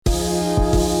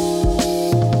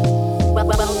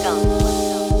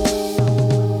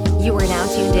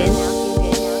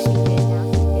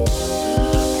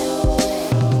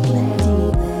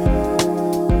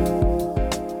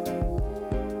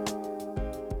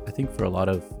I think for a lot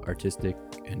of artistic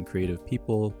and creative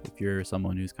people, if you're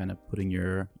someone who's kind of putting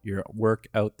your work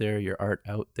out there, your art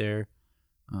out there,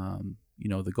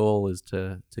 the goal is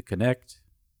to connect,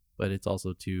 but it's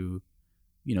also to,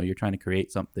 you're trying to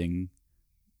create something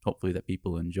hopefully that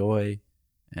people enjoy,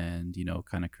 and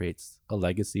kind of creates a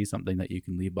legacy, something that you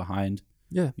can leave behind.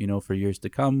 Yeah. For years to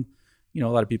come. A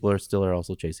lot of people are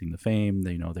also chasing the fame.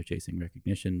 They're chasing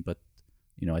recognition, but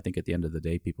I think at the end of the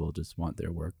day, people just want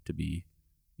their work to be,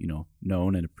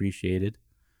 known and appreciated.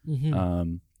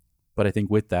 Mm-hmm. But I think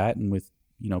with that, and with,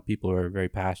 people who are very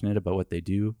passionate about what they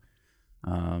do,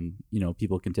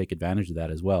 people can take advantage of that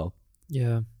as well.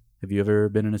 Yeah. Have you ever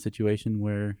been in a situation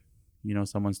where,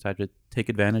 someone's tried to take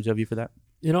advantage of you for that?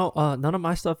 None of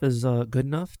my stuff is good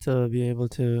enough to be able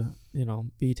to,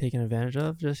 be taken advantage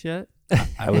of just yet.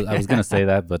 I was gonna say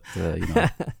that, but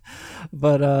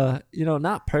But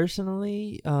not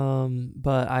personally.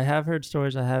 But I have heard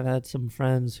stories. I have had some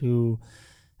friends who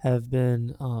have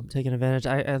been taken advantage.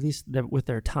 At least with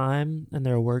their time and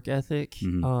their work ethic.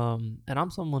 Mm-hmm. And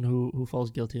I'm someone who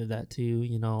falls guilty of that too.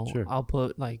 Sure. I'll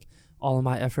put like all of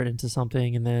my effort into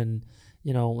something, and then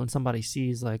when somebody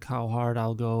sees like how hard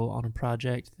I'll go on a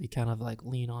project, they kind of like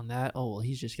lean on that. Oh, well,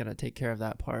 he's just gonna take care of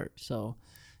that part. So,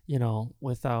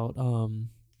 without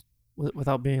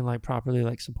being like properly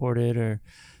like supported or,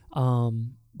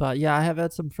 but yeah, I have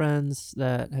had some friends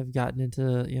that have gotten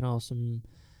into some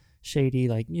shady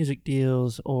like music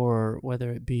deals, or whether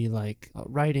it be like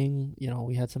writing.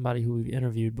 We had somebody who we've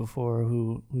interviewed before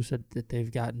who said that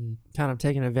they've gotten kind of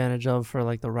taken advantage of for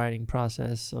like the writing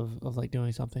process of like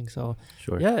doing something. So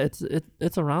Sure. yeah,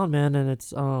 it's around, man. And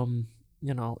it's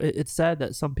it's sad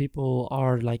that some people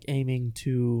are like aiming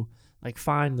to like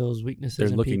find those weaknesses They're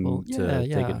in looking people. to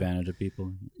take advantage of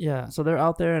people. Yeah, so they're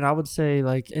out there, and I would say,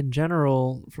 like, in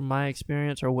general, from my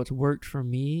experience or what's worked for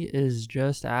me is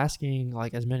just asking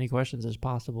like as many questions as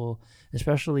possible,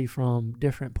 especially from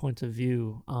different points of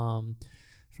view,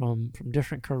 from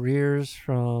different careers,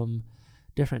 from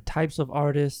different types of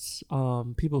artists,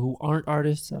 people who aren't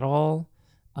artists at all,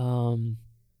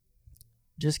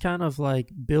 just kind of like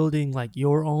building like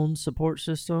your own support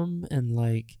system, and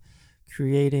like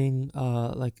creating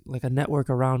like a network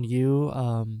around you,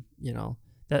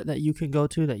 that you can go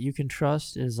to, that you can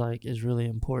trust, is really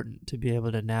important to be able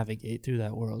to navigate through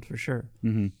that world for sure.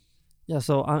 Mm-hmm. Yeah.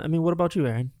 So I mean, what about you,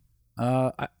 Aaron?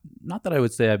 Not that I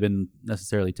would say I've been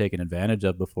necessarily taken advantage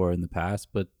of before in the past,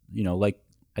 but like,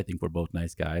 I think we're both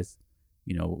nice guys.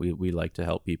 We like to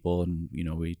help people, and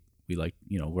we like,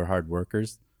 we're hard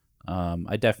workers.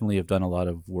 I definitely have done a lot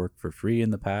of work for free in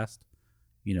the past,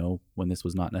 when this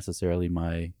was not necessarily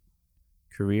my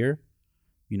career,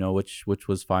 which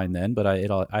was fine then. But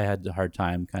I had a hard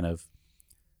time kind of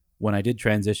when I did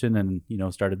transition and,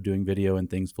 started doing video and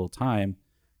things full time,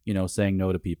 saying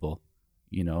no to people,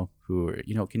 who are,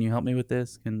 can you help me with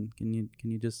this? Can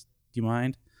you just, do you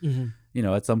mind?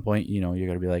 Mm-hmm. At some point, you're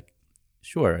going to be like,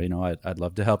 sure, I'd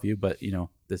love to help you, but,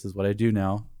 this is what I do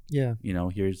now. Yeah.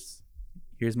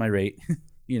 Here's my rate,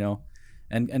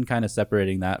 and kind of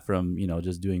separating that from,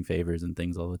 just doing favors and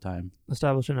things all the time.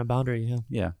 Establishing a boundary. Yeah.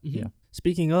 Yeah. Mm-hmm. Yeah.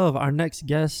 Speaking of, our next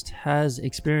guest has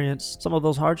experienced some of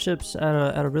those hardships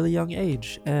at a really young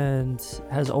age and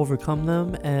has overcome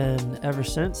them, and ever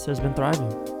since has been thriving.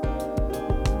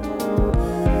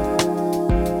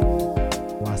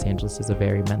 Los Angeles is a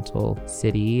very mental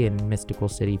city and mystical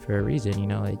city for a reason.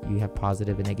 You have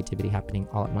positive and negativity happening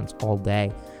all at once all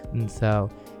day. And so,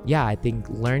 yeah, I think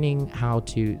learning how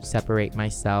to separate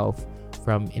myself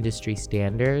from industry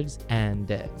standards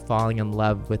and falling in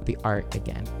love with the art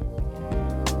again.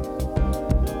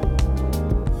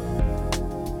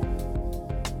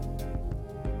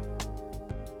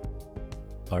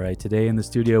 All right, today in the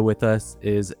studio with us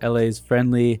is LA's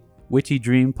friendly, witchy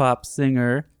dream pop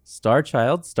singer,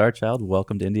 Starchild. Starchild,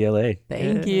 welcome to Indie LA.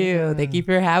 Thank you. Thank you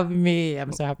for having me.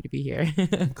 I'm so happy to be here.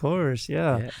 Of course,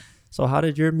 yeah. So how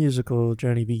did your musical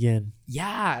journey begin?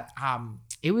 Yeah,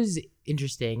 it was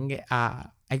interesting.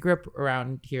 I grew up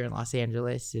around here in Los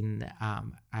Angeles, and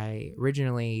I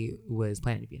originally was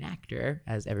planning to be an actor,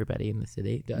 as everybody in the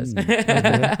city does.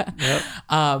 Yep.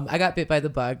 I got bit by the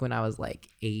bug when I was like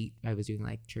 8. I was doing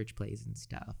like church plays and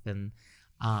stuff, and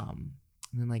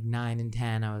then like 9 and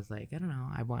 10, I was like, I don't know,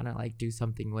 I want to like do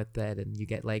something with it. And you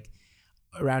get like,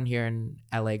 around here in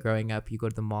LA growing up, you go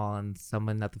to the mall and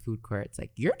someone at the food court, it's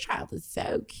like, your child is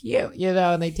so cute,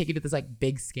 and they take you to this like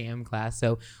big scam class.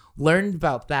 So learned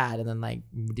about that, and then like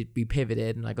we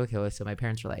pivoted and like, okay, so my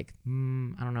parents were like, I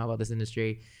don't know about this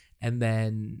industry. And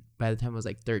then by the time I was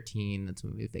like 13, that's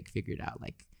when we like figured out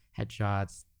like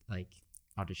headshots, like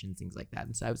auditions, things like that.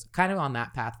 And so I was kind of on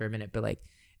that path for a minute, but like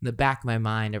in the back of my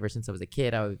mind, ever since I was a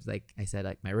kid, I was like, I said,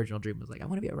 like, my original dream was like, I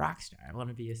want to be a rock star. I want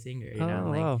to be a singer, you know? Oh,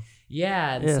 Like, wow.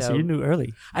 yeah. And Yeah, so you knew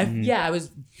early. I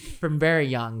was from very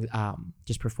young,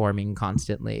 just performing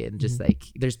constantly, and just Mhm. like,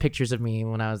 there's pictures of me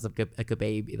when I was like a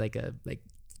baby, like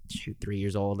 3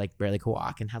 years old, like barely could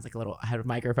walk, and has like I had a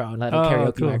microphone, I had a Oh,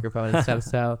 karaoke cool. microphone and stuff.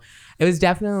 So it was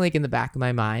definitely like in the back of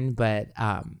my mind, but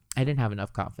I didn't have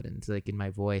enough confidence like in my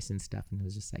voice and stuff, and it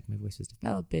was just like my voice was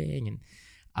developing, and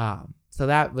so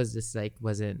that was just like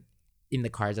wasn't in the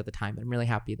cards at the time. But I'm really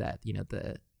happy that, you know,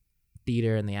 the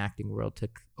theater and the acting world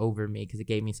took over me, because it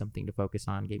gave me something to focus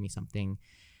on, gave me something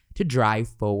to drive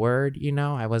forward. You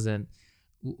know, I wasn't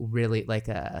really like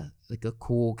a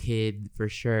cool kid for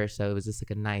sure, so it was just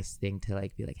like a nice thing to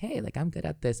like be like, hey, like I'm good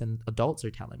at this, and adults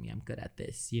are telling me I'm good at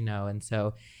this, you know. And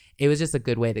so it was just a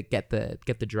good way to get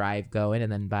the drive going.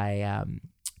 And then by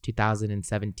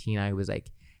 2017, I was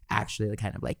like actually like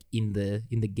kind of like in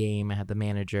the game. I had the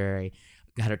manager,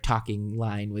 I had a talking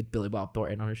line with Billy Bob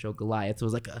Thornton on her show Goliath, so it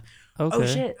was like oh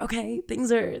shit, okay,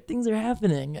 things are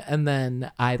happening. And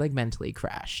then I like mentally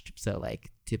crashed, so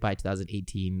like by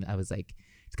 2018 I was like,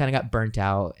 just kind of got burnt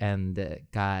out, and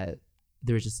there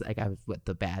was just like, I was with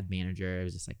the bad manager. I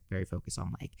was just like very focused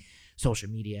on like social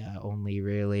media only,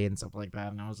 really, and stuff like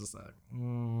that. And I was just like,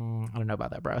 I don't know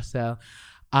about that, bro. So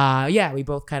yeah, we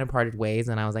both kind of parted ways,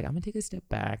 and I was like, I'm gonna take a step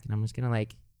back, and I'm just gonna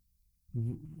like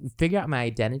figure out my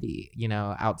identity, you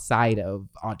know, outside of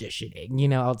auditioning, you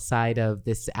know, outside of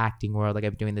this acting world. Like,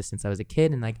 I've been doing this since I was a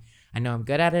kid, and like, I know I'm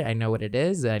good at it. I know what it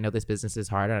is. I know this business is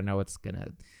hard. I know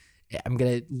I'm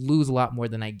going to lose a lot more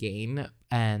than I gain.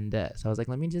 And so I was like,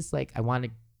 let me just like, I want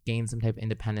to gain some type of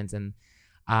independence. And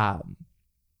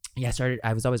yeah,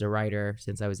 I was always a writer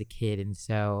since I was a kid. And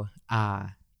so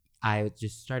I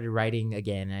just started writing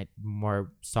again,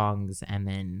 more songs. And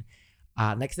then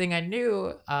next thing I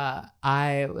knew,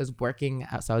 I was working.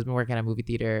 So I was been working at a movie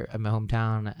theater in my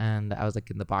hometown, and I was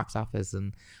like in the box office,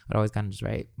 and I'd always kind of just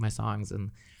write my songs.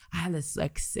 And I had this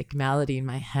like sick melody in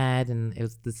my head, and it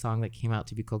was the song that came out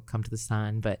to be called "Come to the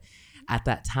Sun." But at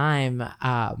that time,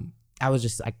 I was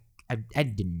just like, I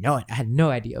didn't know it. I had no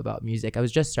idea about music. I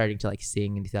was just starting to like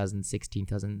sing in 2016,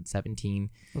 2017.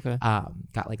 Okay.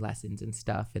 Got like lessons and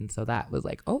stuff, and so that was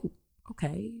like, oh,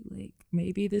 okay, like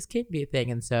maybe this could be a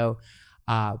thing. And so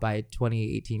by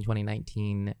 2018,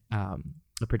 2019,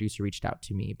 a producer reached out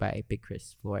to me by Big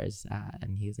Chris Flores,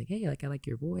 and he was like, hey, like I like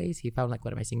your voice. He found like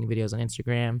one of my singing videos on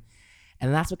Instagram,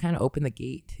 and that's what kind of opened the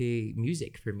gate to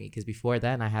music for me, because before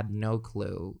then I had no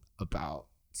clue about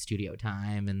studio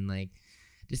time and like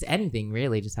just anything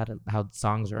really, just how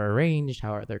songs are arranged,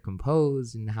 how they're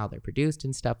composed, and how they're produced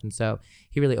and stuff. And so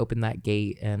he really opened that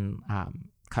gate and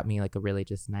cut me like a really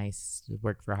just nice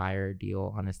work for hire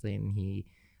deal, honestly. And he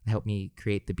helped me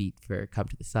create the beat for Come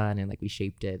to the Sun, and like we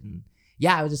shaped it. And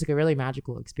yeah, it was just like a really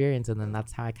magical experience. And then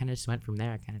that's how I kind of just went from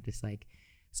there. I kind of just like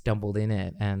stumbled in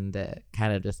it, and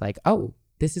kind of just like, oh,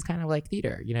 this is kind of like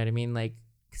theater, you know what I mean? Like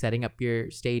setting up your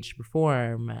stage to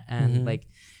perform, and like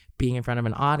being in front of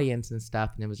an audience and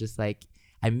stuff. And it was just like,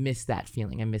 I missed that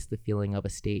feeling. I missed the feeling of a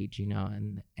stage, you know.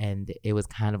 And it was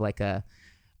kind of like I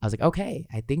was like, okay,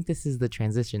 I think this is the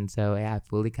transition. So yeah,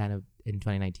 fully kind of in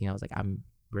 2019, I was like,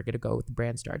 we're gonna go with the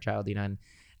brand Starchild, you know. And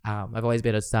I've always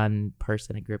been a sun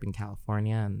person. I grew up in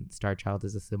California, and Starchild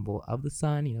is a symbol of the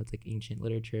sun. You know, it's like ancient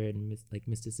literature and like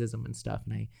mysticism and stuff.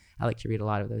 And I like to read a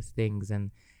lot of those things. And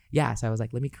yeah, so I was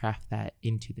like, let me craft that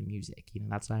into the music. You know,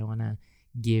 that's what I want to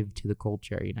give to the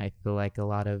culture. You know, I feel like a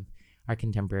lot of our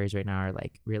contemporaries right now are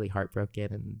like really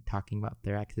heartbroken and talking about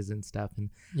their exes and stuff. And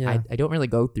I don't really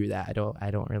go through that.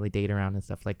 I don't really date around and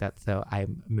stuff like that. So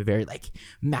I'm a very like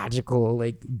magical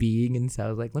like being. And so I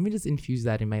was like, let me just infuse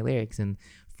that in my lyrics and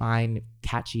find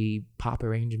catchy pop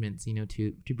arrangements, you know,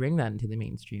 to bring that into the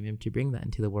mainstream and to bring that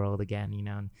into the world again, you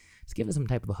know, and just give us some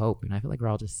type of hope. And I feel like we're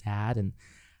all just sad, and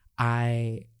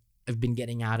I have been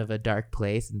getting out of a dark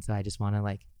place. And so I just want to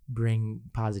like bring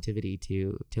positivity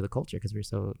to the culture, because we're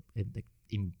so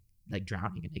in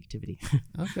drowning in negativity.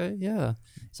 Okay, yeah.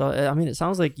 So I mean, it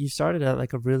sounds like you started at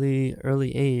like a really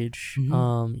early age.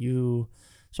 You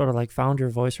sort of like found your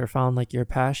voice, or found like your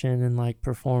passion in like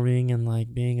performing and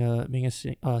like being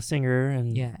a singer,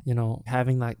 and you know,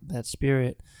 having like that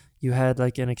spirit. You had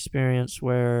like an experience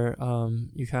where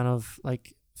you kind of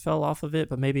like fell off of it,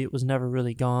 but maybe it was never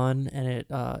really gone, and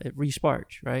it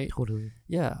re-sparked, right? Totally.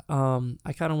 Yeah.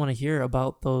 I kind of want to hear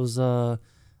about those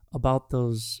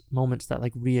moments that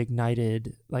like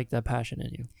reignited like that passion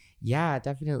in you. Yeah,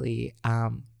 definitely.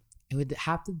 It would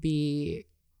have to be,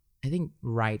 I think,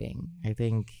 writing. I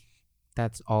think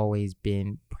that's always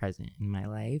been present in my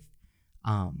life.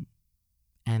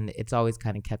 And it's always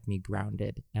kind of kept me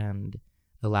grounded. And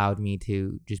allowed me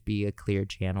to just be a clear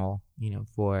channel,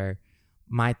 for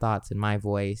my thoughts and my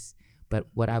voice, but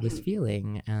what I was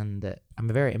feeling. And I'm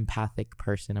a very empathic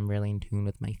person. I'm really in tune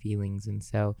with my feelings. And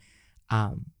so,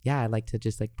 I like to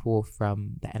just like pull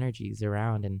from the energies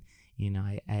around. And,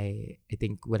 I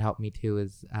think what helped me too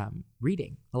is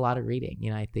reading, a lot of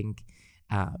reading. I think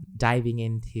diving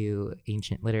into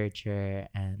ancient literature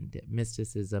and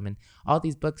mysticism and all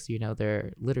these books,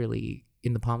 they're literally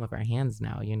in the palm of our hands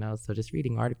now, so just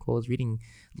reading articles, reading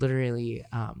literally,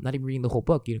 not even reading the whole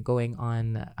book, going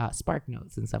on Spark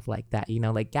Notes and stuff like that,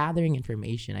 like gathering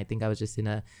information. I think I was just in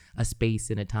a space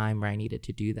in a time where I needed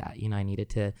to do that.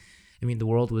 The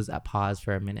world was at pause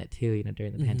for a minute too,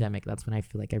 during the pandemic. That's when I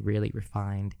feel like I really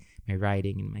refined my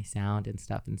writing and my sound and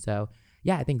stuff. And so,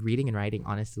 yeah, I think reading and writing,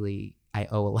 honestly, I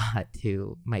owe a lot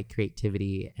to my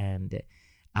creativity and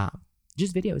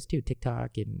just videos too,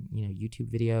 TikTok and, YouTube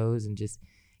videos and just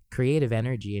creative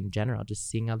energy in general, just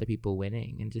seeing other people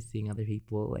winning and just seeing other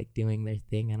people like doing their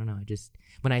thing. I don't know. I just,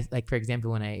 when I, like, for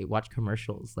example, when I watch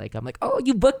commercials, like I'm like, oh,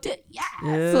 you booked it. Yes.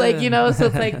 Yeah. So like, so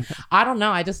it's like, I don't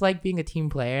know. I just like being a team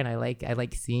player, and I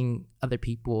like seeing other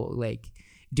people like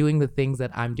doing the things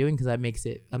that I'm doing, because that makes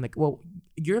it, I'm like, well,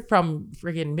 you're from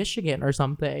friggin' Michigan or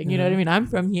something. You know what I mean? I'm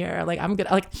from here. Like, I'm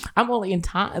gonna, like, I'm only in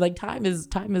time. Like, time is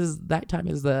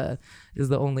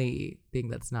the only thing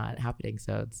that's not happening.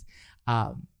 So it's,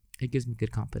 it gives me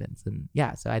good confidence. And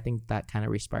yeah, so I think that kind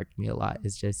of re-sparked me a lot,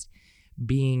 is just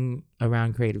being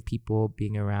around creative people,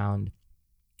 being around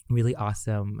really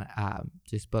awesome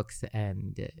just books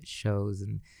and shows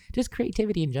and just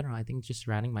creativity in general. I think just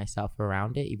surrounding myself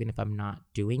around it, even if I'm not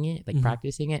doing it, like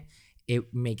practicing it,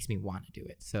 it makes me want to do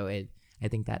it. So I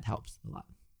think that helps a lot.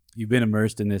 You've been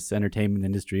immersed in this entertainment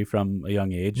industry from a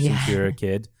young age, since you were a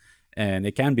kid, and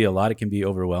it can be a lot. It can be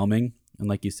overwhelming. And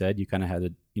like you said, you kind of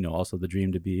had also the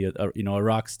dream to be a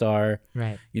rock star,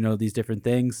 right? These different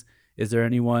things. Is there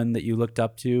anyone that you looked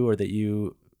up to, or that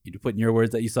you put in your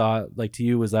words, that you saw like to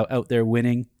you was out there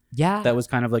winning? Yeah. That was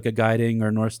kind of like a guiding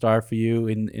or North Star for you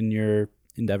in your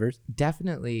endeavors?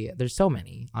 Definitely. There's so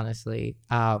many, honestly.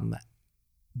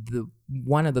 The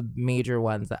one of the major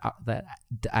ones that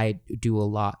I do a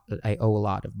lot, I owe a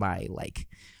lot of my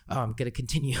I'm gonna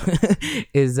continue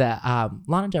is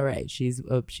Lana Del Rey. She's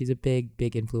a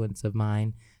big influence of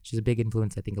mine. She's a big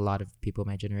influence, I think, a lot of people in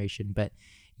my generation. But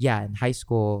yeah, in high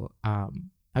school, I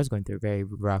was going through a very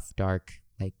rough, dark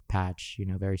patch,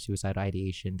 very suicidal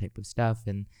ideation type of stuff.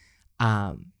 And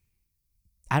I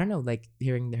don't know, like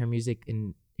hearing her music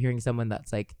and hearing someone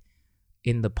that's like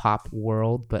in the pop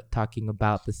world, but talking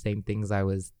about the same things I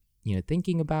was,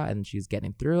 thinking about, and she's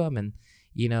getting through them. And,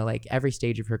 like every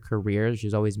stage of her career,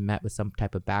 she's always met with some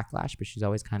type of backlash, but she's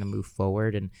always kind of moved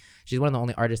forward. And she's one of the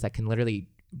only artists that can literally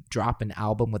drop an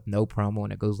album with no promo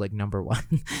and it goes like number one,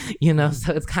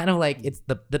 So it's kind of like, it's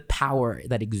the power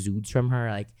that exudes from her.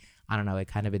 Like, I don't know, it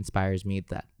kind of inspires me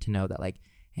to know that like,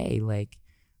 hey, like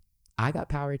I got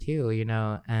power too,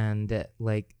 and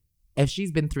like, if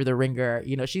she's been through the ringer,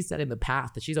 she's setting the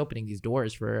path, that she's opening these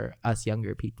doors for us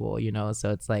younger people,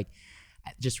 so it's like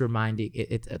just reminding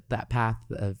it's that path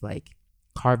of like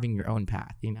carving your own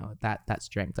path, that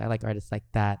strength. I like artists like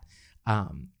that.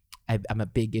 I'm a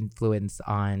big influence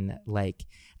on like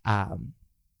the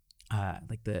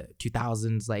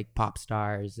 2000s like pop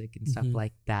stars and stuff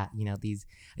like that.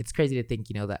 It's crazy to think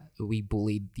that we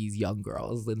bullied these young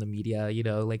girls in the media,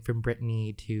 like from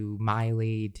Britney to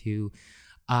Miley to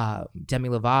Demi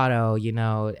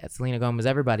Lovato, Selena Gomez,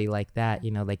 everybody like that,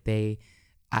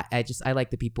 I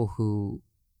like the people who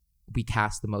we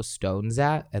cast the most stones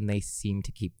at and they seem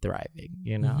to keep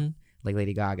thriving, like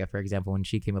Lady Gaga, for example, when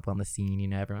she came up on the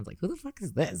scene, everyone's like, who the fuck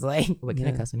is this? Like, what, can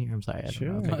I cuss in here? I'm sorry. I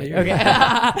don't know. Okay.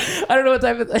 I don't know what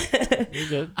type of You're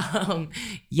good.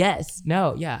 Yes.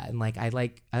 No. Yeah. And like, I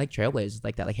like trailblazers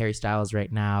like that, like Harry Styles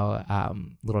right now,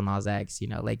 Lil Nas X,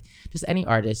 like just any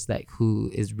artist who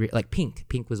is like Pink.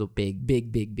 Pink was a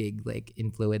big like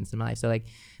influence in my life. So like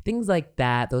things like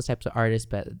that, those types of artists,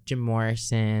 but Jim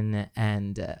Morrison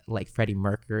and like Freddie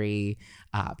Mercury,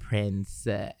 Prince,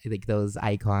 like those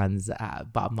icons,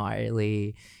 Bob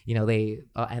Marley, they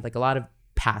had like a lot of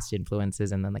past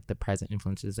influences, and then like the present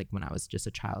influences, like when I was just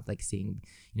a child, like seeing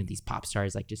these pop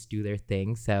stars like just do their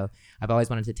thing. So I've always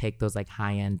wanted to take those like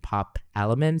high-end pop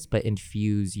elements but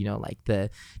infuse like the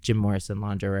Jim Morrison,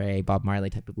 Lana Del Rey, Bob Marley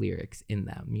type of lyrics in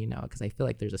them, because I feel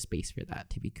like there's a space for that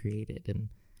to be created. And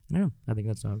I don't know, I think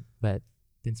that's what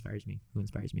inspires me. Who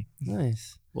inspires me?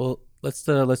 Nice. Well, let's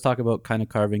talk about kind of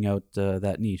carving out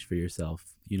that niche for yourself.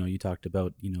 You talked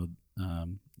about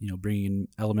bringing in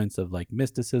elements of like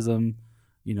mysticism,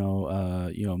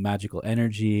 magical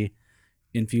energy.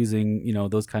 infusing,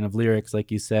 those kind of lyrics,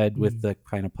 like you said, with the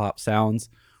kind of pop sounds.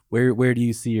 Where do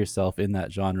you see yourself in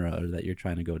that genre, or that you're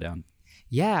trying to go down?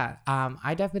 Yeah,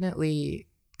 I definitely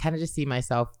kind of just see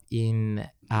myself in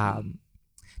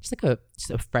just like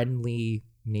a friendly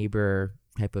neighbor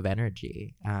type of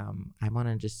energy. I want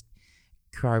to just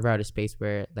carve out a space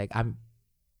where like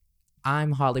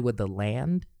I'm Hollywood the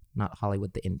land, not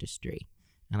Hollywood the industry.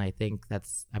 And I think I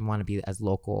want to be as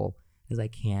local as I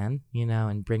can,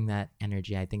 and bring that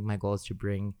energy. I think my goal is to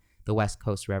bring the West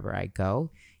Coast wherever I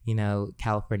go.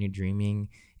 California dreaming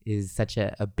is such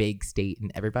a big state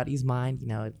in everybody's mind.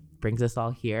 It brings us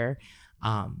all here.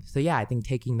 So yeah, I think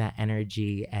taking that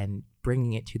energy and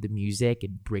bringing it to the music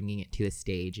and bringing it to the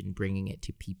stage and bringing it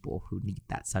to people who need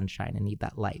that sunshine and need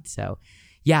that light. So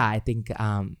yeah, I think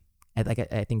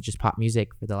I think just pop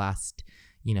music for the last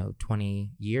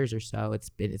 20 years or so, it's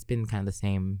been kind of the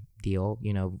same deal,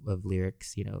 of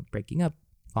lyrics, breaking up,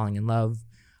 falling in love,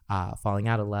 falling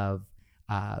out of love,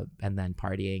 and then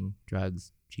partying,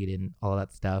 drugs, cheating, all of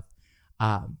that stuff.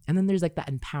 And then there's like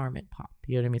that empowerment pop,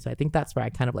 you know what I mean? So I think that's where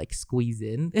I kind of like squeeze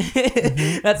in.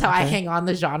 That's how I hang on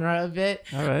the genre a bit.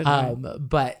 All right.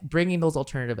 But bringing those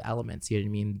alternative elements, you know what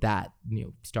I mean? That,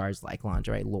 stars like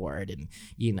Lingerie Lord and,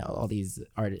 all these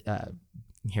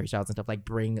Harry Styles and stuff, like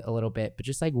bring a little bit, but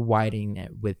just like widening it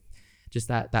with just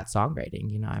that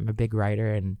songwriting. I'm a big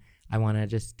writer, and I want to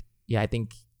just, I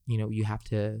think, you have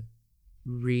to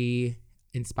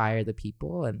re-inspire the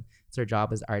people, and it's our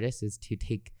job as artists is to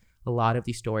take a lot of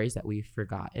these stories that we've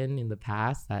forgotten in the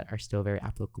past that are still very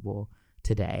applicable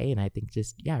today. And I think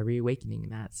just, reawakening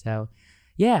that. So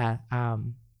yeah,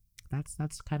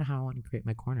 that's kind of how I want to create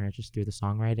my corner, just through the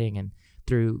songwriting and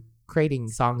through creating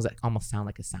songs that almost sound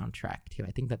like a soundtrack too.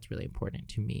 I think that's really important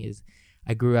to me. Is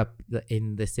I grew up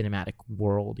in the cinematic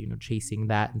world, chasing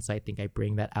that. And so I think I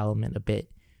bring that element a bit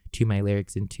to my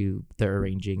lyrics and to the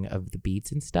arranging of the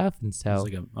beats and stuff. And so there's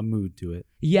like a mood to it.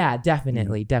 Yeah,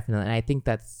 definitely. And I think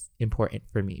that's important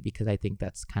for me, because I think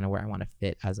that's kind of where I want to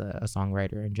fit as a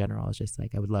songwriter in general. It's just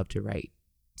like, I would love to write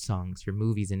songs for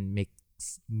movies and make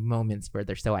moments where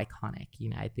they're so iconic.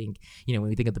 I think, when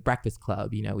we think of The Breakfast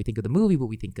Club, we think of the movie, but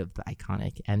we think of the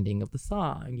iconic ending of the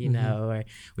song, or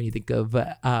when you think of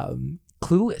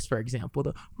Clueless, for example,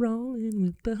 the rolling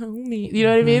with the homie, you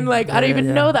know what I mean? Like, I don't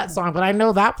even know that song, but I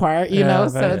know that part,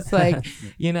 so it's like,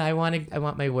 I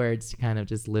want my words to kind of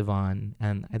just live on.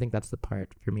 And I think that's the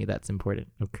part for me that's important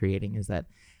of creating, is that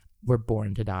we're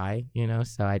born to die,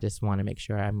 so I just want to make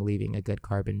sure I'm leaving a good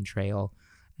carbon trail,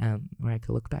 where I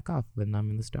could look back off when I'm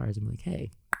in the stars and be like,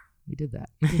 hey, we did that.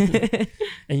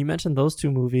 And you mentioned those two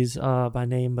movies by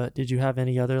name, but did you have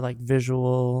any other like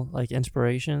visual like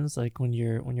inspirations, like when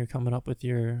you're coming up with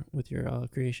your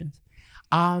creations?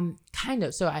 Kind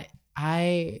of. So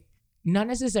I not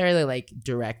necessarily like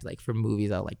direct, like for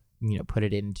movies I'll like put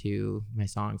it into my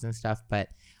songs and stuff, but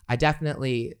I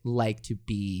definitely like to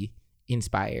be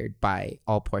inspired by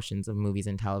all portions of movies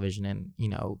and television and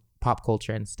pop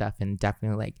culture and stuff, and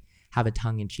definitely like have a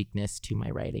tongue-in-cheekness to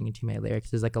my writing and to my lyrics.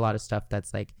 There's like a lot of stuff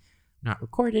that's like not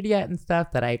recorded yet and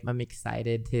stuff that I'm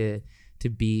excited to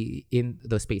be in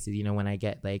those spaces, when I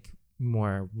get like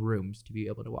more rooms to be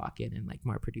able to walk in, and like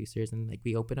more producers, and like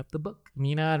we open up the book,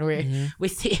 and we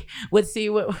see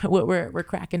what we're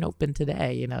cracking open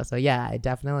today, So yeah, I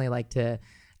definitely like to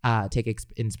take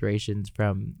inspirations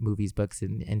from movies, books,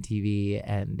 and TV,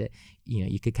 and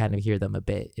you could kind of hear them a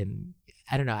bit. And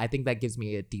I don't know, I think that gives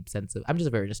me a deep sense of, I'm just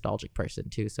a very nostalgic person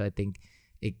too, so I think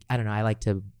I don't know, I like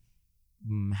to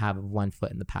have one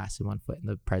foot in the past and one foot in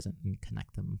the present and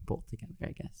connect them both together,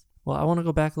 I guess. Well, I want to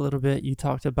go back a little bit. You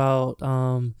talked about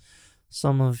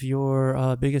some of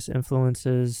your biggest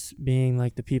influences being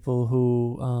like the people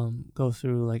who go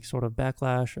through like sort of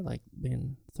backlash or like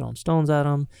being thrown stones at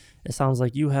them. It sounds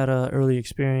like you had a early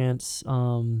experience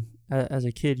as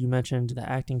a kid. You mentioned the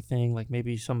acting thing, like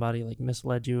maybe somebody like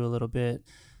misled you a little bit.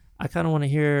 I kind of want to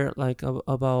hear like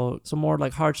about some more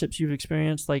like hardships you've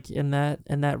experienced like in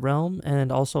that realm,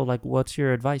 and also like what's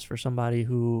your advice for somebody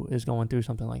who is going through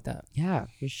something like that? Yeah,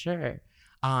 for sure.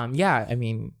 Yeah, I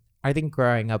mean, I think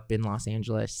growing up in Los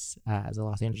Angeles as a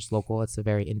Los Angeles local, it's a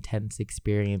very intense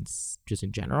experience just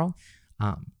in general.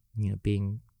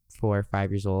 Being 4 or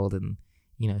 5 years old and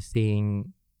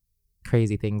seeing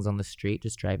crazy things on the street,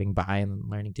 just driving by, and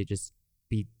learning to just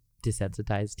be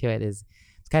desensitized to it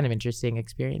it's kind of interesting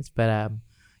experience. But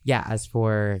yeah, as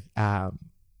for the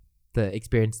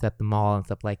experience at the mall and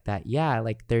stuff like that, yeah,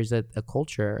 like there's a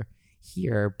culture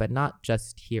here, but not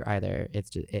just here either.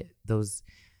 It's just those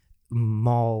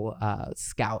mall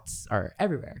scouts are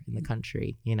everywhere in the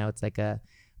country. It's like a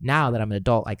now that I'm an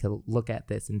adult, I could look at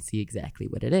this and see exactly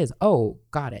what it is. Oh,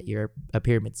 got it. You're a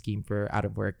pyramid scheme for out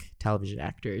of work television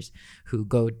actors who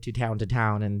go to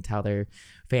town and tell their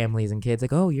families and kids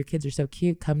like, oh, your kids are so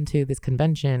cute. Come to this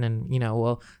convention and, you know,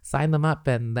 we'll sign them up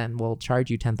and then we'll charge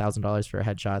you $10,000 for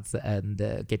headshots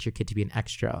and get your kid to be an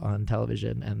extra on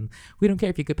television. And we don't care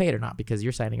if you could pay it or not because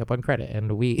you're signing up on credit.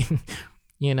 And we,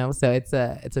 you know, so it's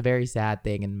a very sad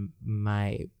thing. And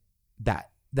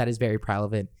that is very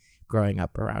prevalent growing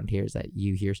up around here, is that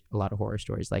you hear a lot of horror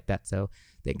stories like that. So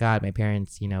thank God my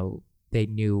parents, you know, they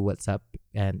knew what's up,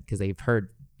 and because they've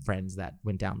heard friends that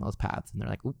went down those paths, and they're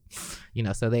like, ooh, you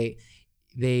know, so they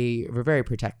were very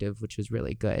protective, which was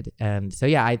really good. And so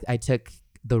yeah, I took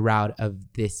the route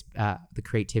of this the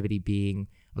creativity being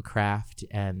a craft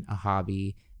and a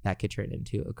hobby that could turn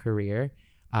into a career,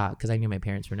 because I knew my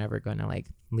parents were never going to like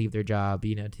leave their job,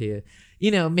 you know, to,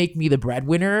 you know, make me the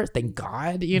breadwinner. Thank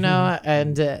God, you know.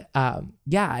 And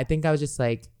yeah, I think I was just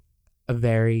like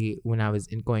when I was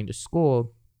going to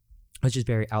school, I was just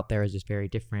very out there. I was just very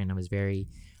different. I was very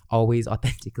always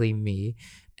authentically me.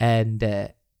 And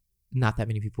not that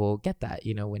many people get that,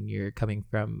 you know, when you're coming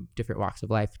from different walks of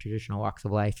life, traditional walks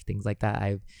of life, things like that.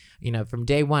 I've, you know, from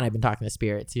day one, I've been talking to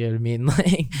spirits, you know what I mean?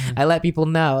 Like, I let people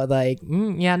know, like,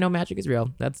 yeah, no, magic is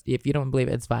real. That's, if you don't believe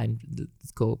it, it's fine.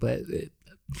 It's cool. But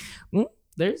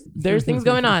there's things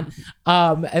going on.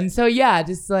 And so, yeah,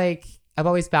 just like, I've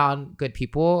always found good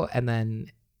people, and then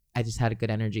I just had a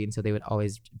good energy. And so they would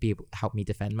always be able to help me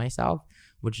defend myself,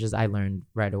 which is, I learned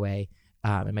right away.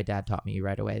 And my dad taught me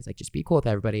right away. It's like, just be cool with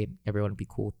everybody. Everyone would be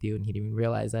cool with you. And he didn't even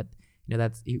realize that, you know,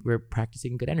 we're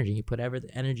practicing good energy. You put the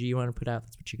energy you want to put out,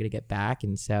 that's what you're going to get back.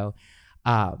 And so,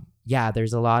 yeah,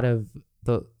 there's a lot of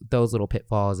those little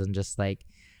pitfalls, and just like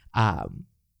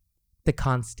the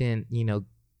constant, you know,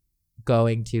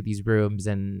 going to these rooms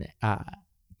and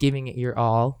giving it your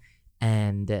all,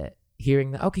 and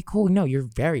hearing that, okay, cool, no, you're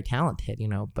very talented, you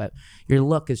know, but your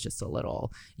look is just a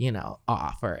little, you know,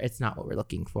 off, or it's not what we're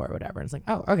looking for, or whatever. And it's like,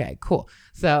 oh, okay, cool.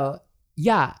 So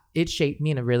yeah, it shaped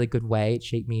me in a really good way. It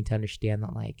shaped me to understand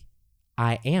that, like,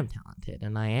 I am talented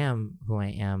and I am who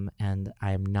I am, and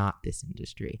I am not this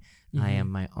industry. I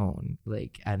am my own,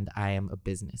 like, and I am a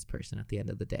business person at the end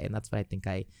of the day. And that's what I think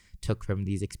I took from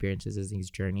these experiences, as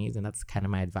these journeys. And that's kind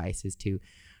of my advice, is to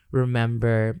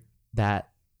remember that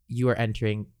you are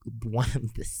entering one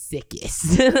of the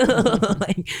sickest,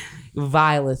 like,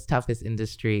 vilest, toughest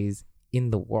industries in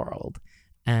the world.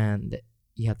 And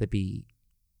you have to be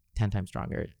 10 times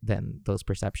stronger than those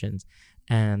perceptions.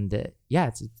 And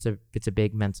yeah, it's a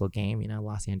big mental game. You know,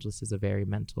 Los Angeles is a very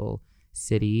mental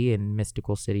city and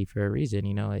mystical city for a reason.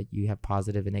 You know, you have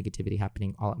positive and negativity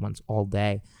happening all at once, all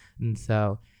day. And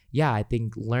so, yeah, I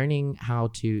think learning how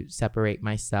to separate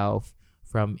myself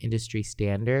from industry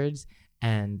standards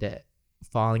and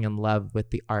falling in love with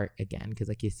the art again, because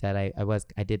like you said,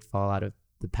 I did fall out of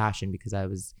the passion because I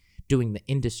was doing the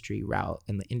industry route,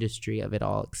 and the industry of it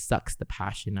all sucks the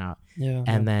passion out.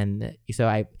 And then so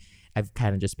I've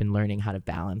kind of just been learning how to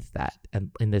balance that,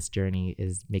 and in this journey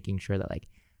is making sure that, like,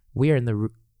 we are in the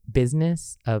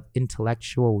business of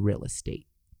intellectual real estate.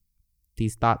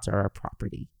 These thoughts are our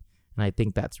property, and I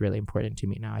think that's really important to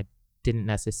me now. I didn't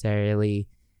necessarily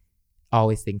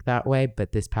always think that way,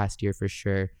 but this past year for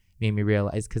sure made me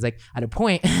realize, because like at a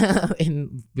point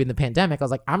in the pandemic, I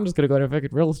was like, I'm just gonna go to fucking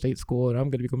real estate school and I'm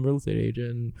gonna become a real estate agent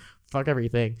and fuck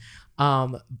everything.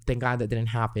 Thank God that didn't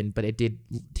happen, but it did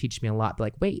teach me a lot.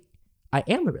 Like, wait, I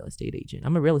am a real estate agent.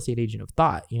 I'm a real estate agent of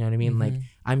thought. You know what I mean? Like,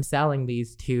 I'm selling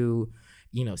these to,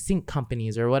 you know, sync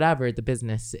companies or whatever, the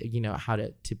business, you know, how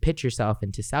to pitch yourself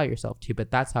and to sell yourself to.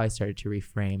 But that's how I started to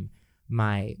reframe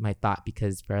my thought,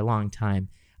 because for a long time,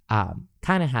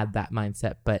 kind of had that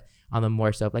mindset, but on the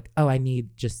more so of like, oh, I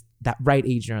need just that right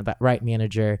agent or that right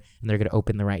manager, and they're going to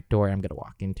open the right door. I'm going to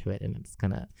walk into it, and it's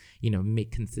going to, you know,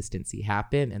 make consistency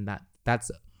happen. And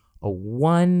that's a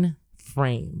one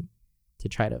frame to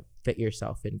try to fit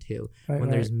yourself into when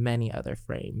there's many other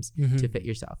frames to fit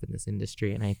yourself in this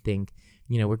industry. And I think,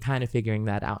 you know, we're kind of figuring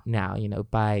that out now, you know,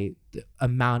 by the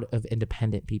amount of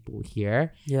independent people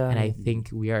here. And I think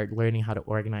we are learning how to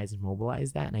organize and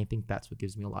mobilize that. And I think that's what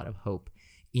gives me a lot of hope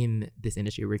in this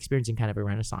industry. We're experiencing kind of a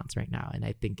renaissance right now, and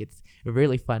I think it's a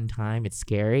really fun time. It's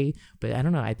scary, but I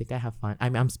don't know, I think I have fun.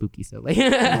 I'm spooky, so like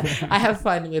I have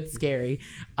fun with scary,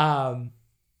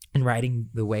 and riding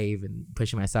the wave and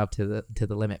pushing myself to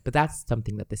the limit. But that's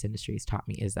something that this industry has taught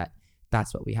me, is that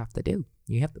that's what we have to do.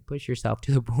 You have to push yourself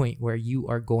to the point where you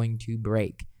are going to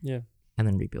break, and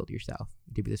then rebuild yourself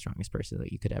to be the strongest person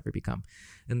that you could ever become.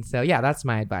 And so, yeah, that's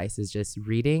my advice, is just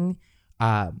reading,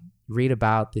 read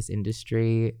about this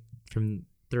industry from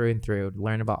through and through,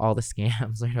 learn about all the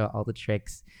scams, learn about all the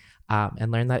tricks,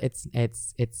 and learn that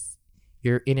it's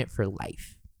you're in it for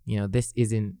life. You know, this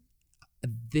isn't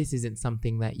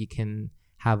something that you can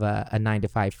have a 9 to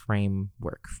 5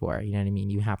 framework for. You know what I mean?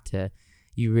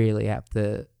 You really have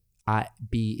to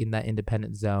be in that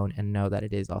independent zone and know that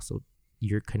it is also,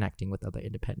 you're connecting with other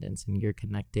independents and you're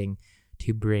connecting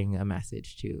to bring a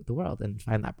message to the world and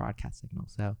find that broadcast signal.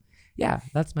 So yeah,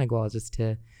 that's my goal, is just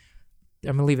to,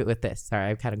 I'm gonna leave it with this. Sorry,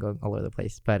 I'm kind of going all over the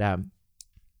place, but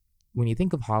when you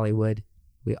think of Hollywood,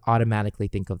 we automatically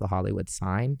think of the Hollywood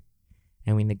sign,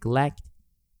 and we neglect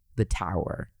the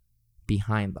tower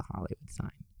behind the Hollywood sign,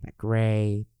 that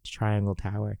gray triangle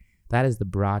tower. That is the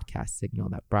broadcast signal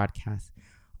that broadcasts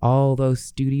all those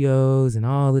studios and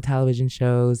all the television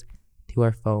shows to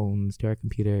our phones, to our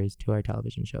computers, to our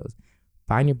television shows.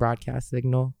 Find your broadcast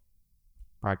signal,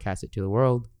 broadcast it to the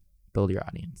world, build your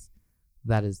audience.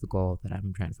 That is the goal that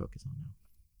I'm trying to focus on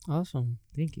now. Awesome.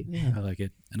 Thank you. Yeah. I like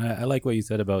it. And I like what you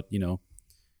said about,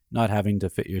 not having to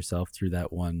fit yourself through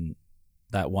that one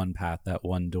path, that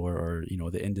one door, or,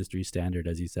 the industry standard,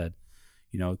 as you said,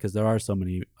 because there are so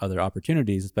many other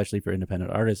opportunities, especially for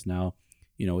independent artists now,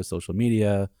 with social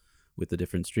media, with the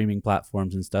different streaming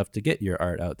platforms and stuff, to get your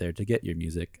art out there, to get your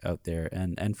music out there,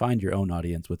 and find your own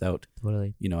audience without,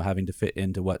 Totally. Having to fit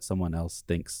into what someone else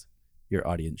thinks your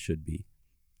audience should be.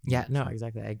 Yeah, no,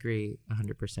 exactly. I agree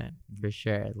 100% for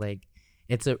sure. Like,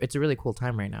 it's a really cool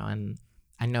time right now, and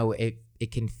I know it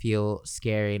can feel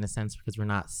scary in a sense because we're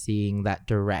not seeing that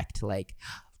direct, like,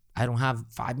 I don't have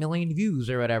 5 million views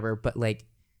or whatever, but like,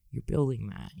 you're building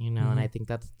that, and I think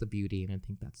that's the beauty, and I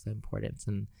think that's the importance.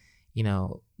 And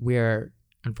we're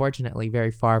unfortunately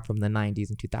very far from the 90s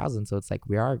and 2000s, so it's like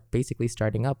we are basically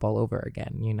starting up all over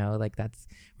again. Like,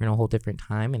 we're in a whole different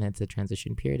time, and it's a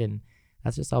transition period, and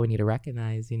that's just all we need to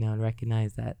recognize, and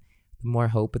recognize that the more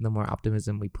hope and the more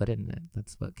optimism we put in it,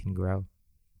 that's what can grow.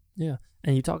 Yeah.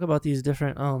 And you talk about these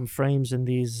different frames and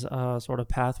these sort of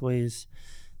pathways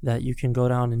that you can go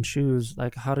down and choose.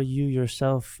 Like, how do you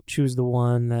yourself choose the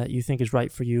one that you think is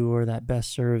right for you or that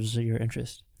best serves your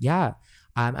interest? Yeah.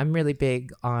 I'm really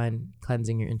big on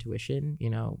cleansing your intuition,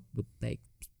 with like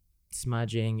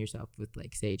smudging yourself with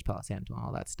like sage, Palo Santo, and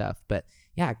all that stuff. But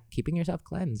yeah, keeping yourself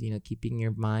cleansed, keeping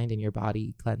your mind and your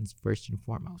body cleansed first and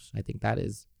foremost. I think that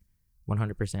is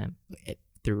 100%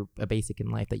 through a basic in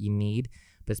life that you need,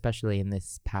 but especially in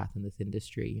this path, in this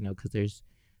industry, because there's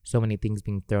so many things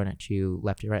being thrown at you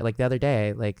left and right. Like the other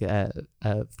day, like a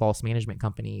false management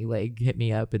company like hit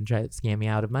me up and tried to scam me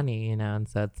out of money, and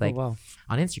so it's like, wow,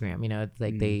 on Instagram, it's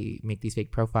like they make these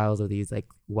fake profiles of these like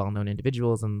well-known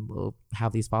individuals and will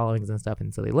have these followings and stuff,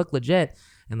 and so they look legit,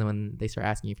 and then when they start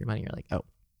asking you for money, you're like, oh,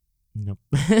 nope.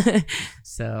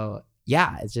 So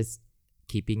yeah, it's just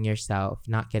keeping yourself,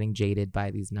 not getting jaded by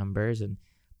these numbers, and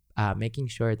making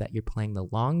sure that you're playing the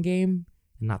long game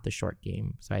and not the short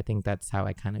game. So I think that's how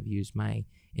I kind of use my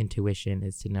intuition,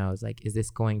 is to know, is like, is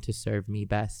this going to serve me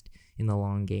best in the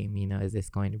long game? Is this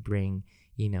going to bring,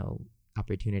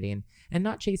 opportunity, and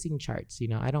not chasing charts.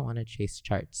 I don't want to chase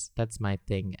charts. That's my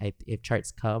thing. If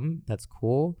charts come, that's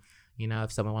cool.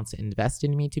 If someone wants to invest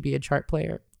in me to be a chart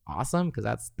player, awesome, because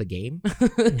that's the game.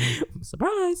 Mm-hmm.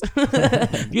 Surprise.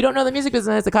 If you don't know the music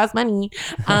business, it costs money.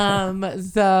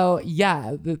 So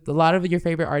yeah, a lot of your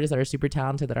favorite artists that are super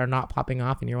talented that are not popping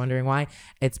off, and you're wondering why,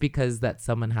 it's because that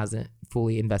someone hasn't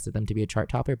fully invested them to be a chart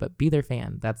topper. But be their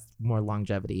fan. That's more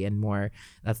longevity and more,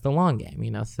 that's the long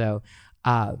game, So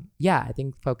yeah, I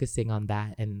think focusing on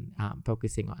that, and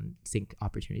focusing on sync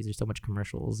opportunities. There's so much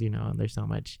commercials, and there's so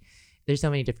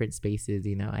many different spaces,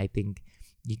 I think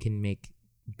you can make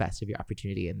best of your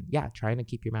opportunity, and yeah, trying to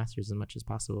keep your masters as much as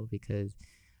possible, because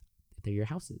they're your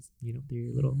houses, they're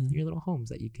your little homes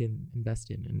that you can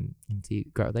invest in and see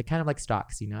grow. They're kind of like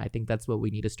stocks, I think that's what we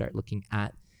need to start looking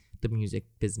at the music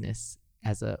business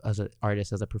as an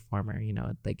artist, as a performer.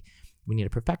 Like, we need to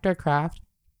perfect our craft,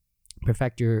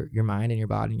 perfect your mind and your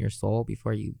body and your soul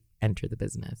before you enter the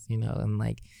business, and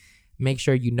like, make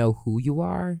sure you know who you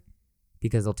are,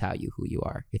 because they'll tell you who you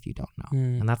are if you don't know.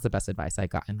 And that's the best advice I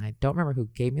got. And I don't remember who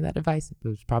gave me that advice. It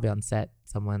was probably on set,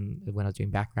 someone, when I was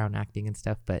doing background acting and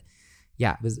stuff. But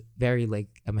yeah, it was very like,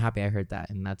 I'm happy I heard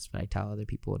that. And that's what I tell other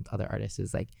people and other artists,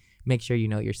 is like, make sure you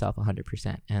know yourself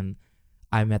 100%. And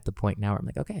I'm at the point now where I'm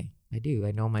like, okay, I do.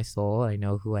 I know my soul. I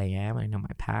know who I am. I know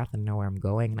my path. I know where I'm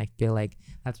going. And I feel like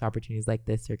that's why opportunities like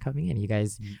this are coming in. You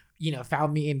guys,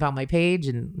 found me and found my page,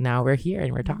 and now we're here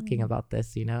and we're talking about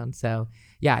this, And so,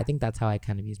 yeah, I think that's how I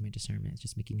kind of use my discernment, is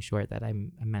just making sure that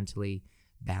I'm mentally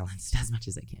balanced as much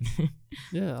as I can.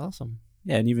 Yeah, awesome.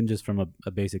 Yeah, and even just from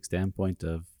a basic standpoint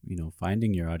of,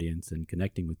 finding your audience and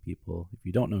connecting with people. If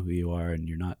you don't know who you are and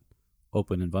you're not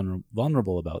open and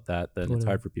vulnerable about that, then it's Totally.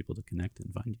 hard for people to connect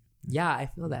and find you. Yeah, I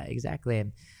feel that exactly,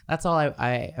 and that's all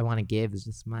I want to give is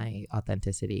just my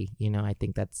authenticity. I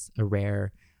think that's a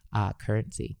rare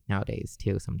currency nowadays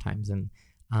too. Sometimes, and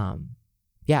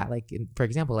yeah, like for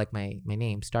example, like my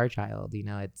name Starchild.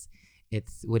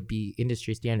 It's would be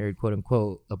industry standard, quote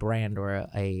unquote, a brand or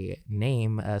a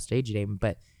name, a stage name,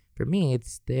 but for me,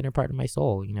 it's the inner part of my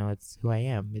soul. It's who I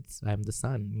am. I'm the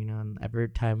sun. And every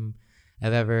time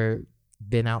I've ever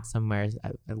been out somewhere,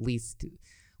 at least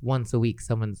once a week,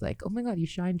 someone's like, "Oh my God, you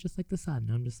shine just like the sun."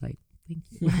 And I'm just like, "Thank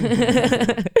you."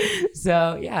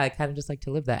 So yeah, I kind of just like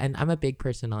to live that. And I'm a big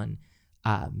person on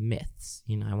myths.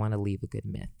 I want to leave a good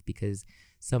myth, because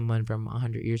someone from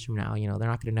 100 years from now, they're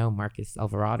not going to know Marcus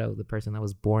Alvarado, the person that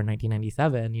was born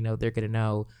 1997. They're going to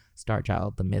know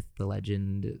Starchild, the myth, the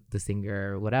legend, the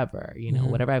singer, whatever,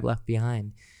 whatever I've left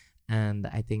behind. And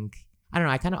I think, I don't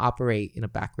know, I kind of operate in a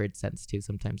backward sense too.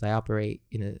 Sometimes I operate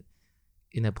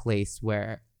in a place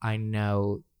where I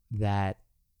know that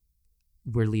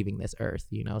we're leaving this earth,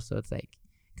 so it's like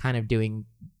kind of doing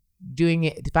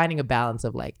it, finding a balance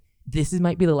of like, this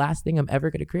might be the last thing I'm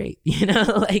ever going to create,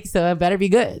 like, so it better be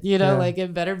good, like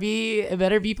it better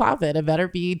be popping, it better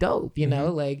be dope,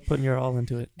 like putting your all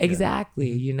into it.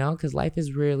 Exactly. Because life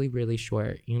is really, really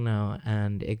short,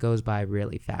 and it goes by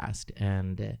really fast.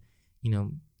 And,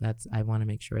 I want to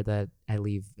make sure that I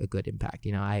leave a good impact.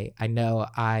 I know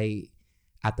I,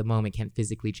 at the moment, can't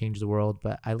physically change the world,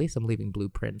 but at least I'm leaving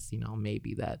blueprints,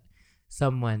 maybe that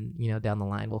someone, down the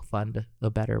line will fund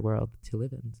a better world to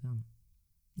live in. So,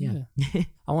 yeah.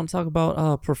 I want to talk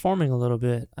about performing a little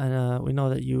bit. And we know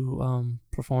that you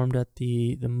performed at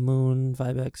the Moon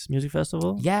VibeX Music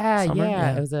Festival. Yeah.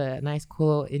 It was a nice,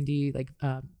 cool indie, like,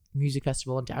 music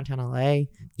festival in downtown LA.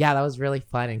 Yeah, that was really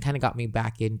fun and kind of got me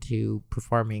back into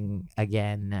performing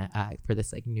again for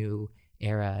this like new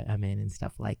era I'm in and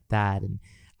stuff like that. And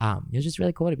it was just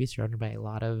really cool to be surrounded by a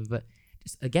lot of,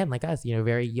 just again, like us,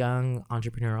 very young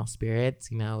entrepreneurial spirits.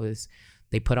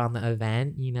 They put on the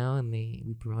event, and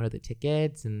we promoted the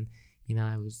tickets, and it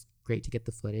was great to get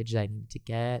the footage that I needed to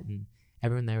get, and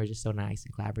everyone there was just so nice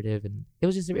and collaborative, and it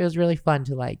was really fun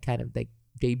to like kind of like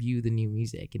debut the new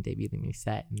music and debut the new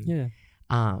set. And,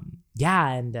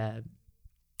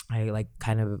 I like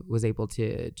kind of was able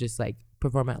to just like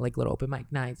perform at like little open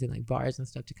mic nights and like bars and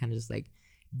stuff to kind of just like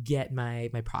get my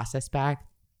process back.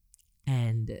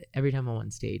 And every time I'm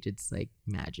on stage, it's like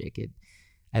magic.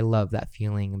 I love that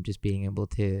feeling of just being able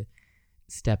to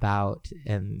step out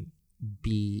and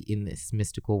be in this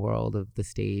mystical world of the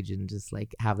stage and just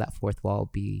like have that fourth wall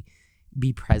be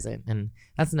present. And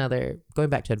that's another, going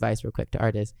back to advice real quick to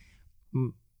artists,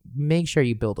 make sure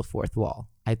you build a fourth wall.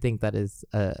 I think that is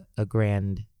a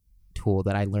grand tool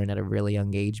that I learned at a really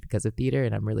young age because of theater,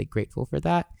 and I'm really grateful for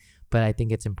that. But I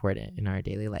think it's important in our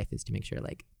daily life is to make sure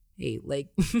like, hey, like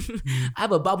I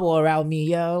have a bubble around me,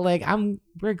 yo. Like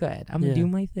we're good. I'm gonna do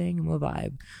my thing. I'm gonna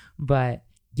vibe. But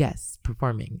yes,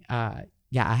 performing.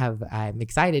 I'm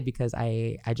excited because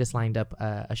I just lined up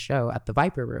a show at the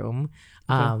Viper Room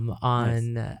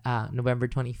on November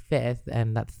 25th,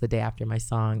 and that's the day after my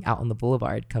song Out on the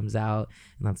Boulevard comes out,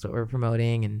 and that's what we're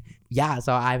promoting. And yeah,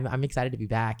 so I'm excited to be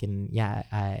back. And yeah,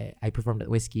 I performed at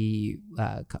Whiskey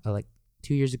like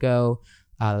 2 years ago.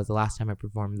 That was the last time I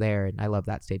performed there, and I love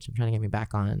that stage. So I'm trying to get me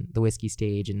back on the Whiskey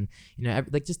stage, and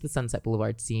like just the Sunset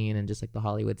Boulevard scene and just like the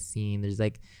Hollywood scene. There's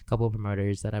like a couple of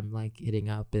promoters that I'm like hitting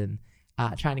up and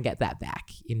trying to get that back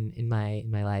in my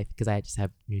life, because I just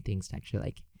have new things to actually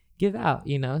like give out,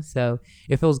 So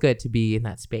it feels good to be in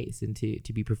that space and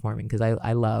to be performing, because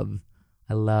I love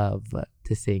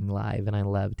to sing live, and I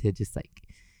love to just like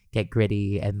get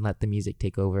gritty and let the music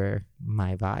take over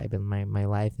my vibe and my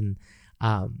life. And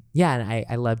and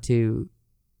I love to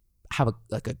have a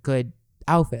good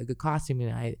outfit, a good costume.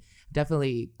 And I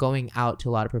definitely, going out to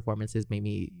a lot of performances made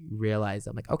me realize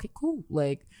I'm like, okay, cool.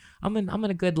 Like I'm in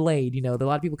a good lane. A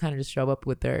lot of people kind of just show up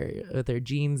with their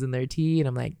jeans and their tee, and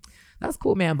I'm like, that's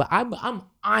cool, man. But I'm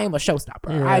a showstopper.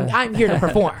 Yeah. I'm here to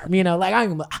perform. Like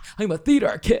I'm a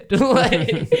theater kid.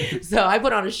 Like, so I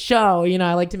put on a show.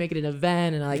 I like to make it an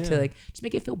event, and I like to like just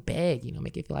make it feel big.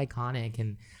 Make it feel iconic.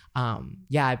 And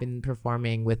I've been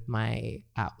performing with my.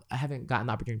 I haven't gotten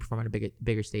the opportunity to perform on a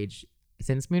bigger stage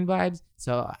since Moon Vibes.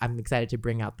 So I'm excited to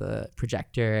bring out the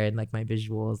projector and like my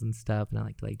visuals and stuff. And I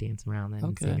like to like dance around it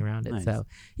and Okay. sing around it. Nice. So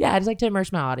yeah, I just like to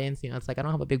immerse my audience. You know, it's like I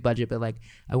don't have a big budget, but like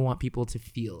I want people to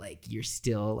feel like you're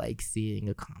still like seeing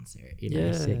a concert, you know,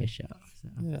 you're seeing a show. So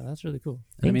Yeah, that's really cool.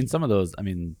 And I mean, some of those, I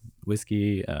mean,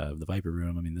 Whiskey, the Viper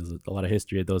Room, I mean, there's a lot of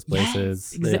history at those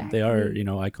places. Yes, They are, exactly. you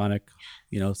know, iconic,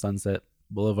 you know, Sunset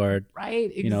Boulevard,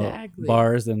 right, you know, exactly.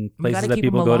 bars and We gotta places that keep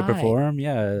 'em people go to alive. perform.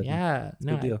 Yeah. Yeah, a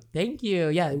no, big deal. thank you.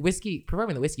 Yeah, whiskey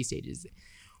performing the whiskey stages.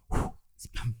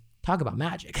 Talk about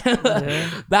magic.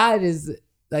 Yeah. That is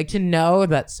like to know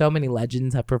that so many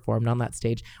legends have performed on that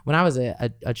stage. When I was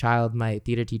a child, my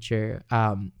theater teacher,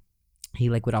 he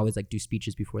like would always like do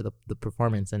speeches before the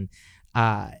performance, and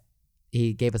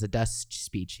he gave us a dust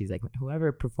speech. He's like,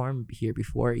 whoever performed here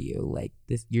before you, like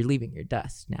this, you're leaving your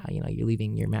dust now. You know, you're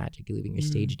leaving your magic, you're leaving your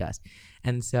stage dust.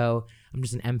 And so I'm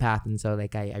just an empath, and so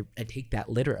like I take that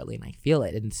literally and I feel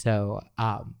it. And so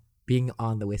being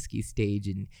on the whiskey stage,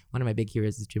 and one of my big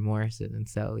heroes is Jim Morrison, and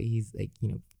so he's like, you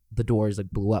know, the Doors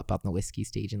like blew up on the whiskey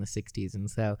stage in the 60s,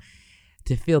 and so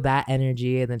to feel that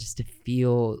energy, and then just to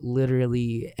feel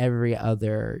literally every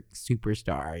other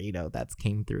superstar, you know, that's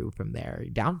came through from there,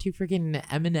 down to freaking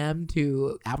Eminem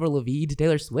to Avril Lavigne to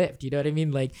Taylor Swift, you know what I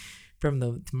mean? Like from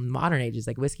the modern ages,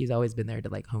 like whiskey's always been there to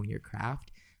like hone your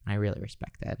craft. And I really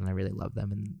respect that, and I really love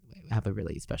them, and have a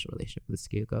really special relationship with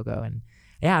Whiskey A Go Go. And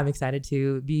yeah, I'm excited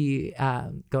to be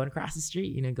going across the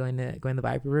street, you know, going to the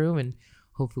Viper Room, and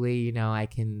hopefully, you know, I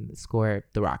can score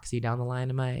the Roxy down the line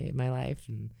in my life,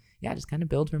 and yeah, just kind of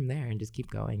build from there and just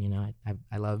keep going. You know,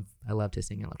 I love to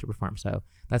sing and love to perform. So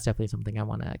that's definitely something I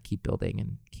want to keep building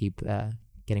and keep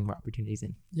getting more opportunities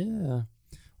in. Yeah.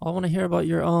 I want to hear about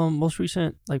your most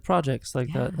recent like projects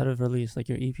like that have released, like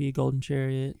your EP Golden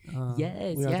Chariot.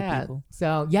 Yes, We Are the yeah. People.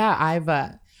 So yeah,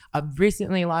 I've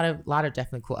recently a lot of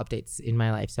definitely cool updates in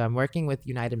my life. So I'm working with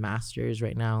United Masters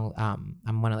right now.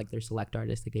 I'm one of like their select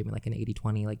artists. They gave me like an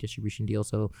 80/20 like distribution deal.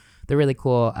 So they're really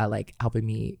cool at like helping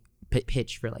me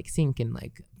pitch for like sync and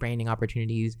like branding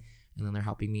opportunities. And then they're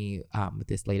helping me with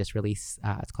this latest release.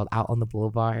 It's called Out on the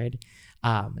Boulevard.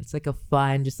 It's like a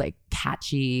fun, just like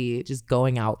catchy, just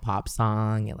going out pop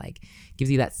song. It like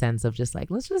gives you that sense of just like,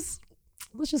 let's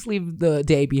just leave the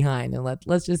day behind and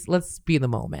let's be in the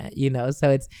moment, you know?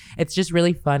 So it's just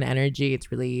really fun energy. It's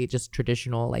really just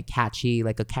traditional, like catchy,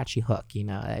 like a catchy hook, you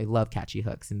know? I love catchy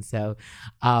hooks. And so,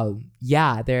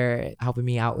 yeah, they're helping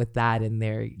me out with that, and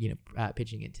they're, you know,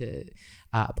 pitching it to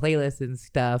playlists and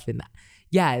stuff. And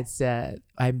yeah, it's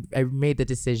I made the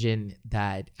decision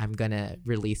that I'm gonna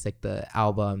release like the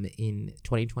album in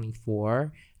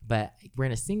 2024, but we're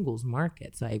in a singles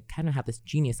market, so I kind of have this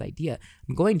genius idea.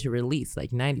 I'm going to release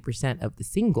like 90% of the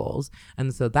singles,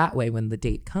 and so that way when the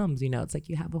date comes, you know, it's like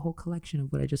you have a whole collection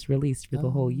of what I just released for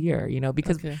the whole year, you know,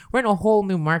 because we're in a whole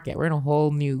new market, we're in a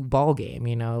whole new ball game,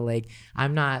 you know, like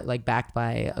I'm not like backed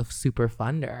by a super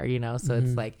funder, you know, so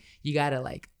it's like you gotta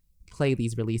like play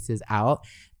these releases out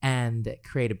and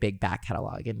create a big back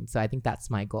catalog. And so I think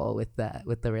that's my goal with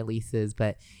the releases.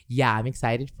 But yeah, I'm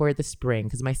excited for the spring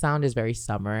because my sound is very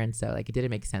summer, and so like it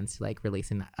didn't make sense to like release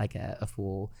in like a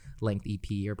full length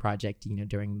EP or project, you know,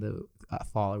 during the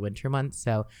fall or winter months.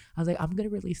 So I was like, I'm gonna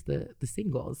release the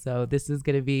singles. So this is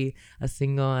gonna be a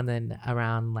single, and then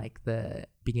around like the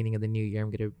beginning of the new year, I'm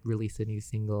gonna release a new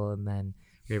single, and then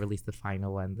we're gonna release the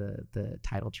final one, the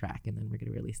title track, and then we're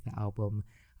gonna release the album,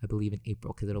 I believe in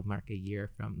April, because it'll mark a year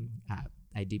from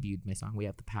I debuted my song We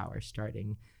Have the Power,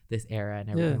 starting this era and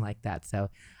everything like that. So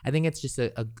I think it's just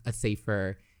a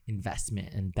safer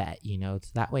investment and bet, you know,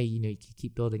 so that way, you know, you could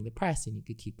keep building the press and you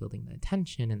could keep building the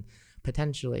attention and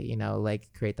potentially, you know, like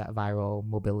create that viral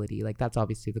mobility. Like that's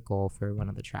obviously the goal for one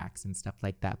of the tracks and stuff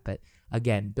like that. But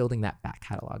again, building that back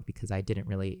catalog, because I didn't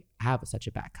really have such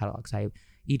a back catalog. So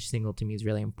each single to me is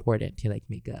really important to like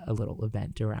make a little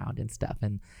event around and stuff,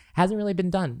 and hasn't really been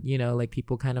done, you know, like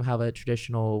people kind of have a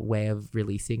traditional way of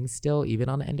releasing still, even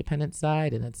on the independent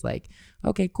side, and it's like,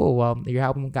 okay, cool, well, your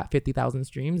album got 50,000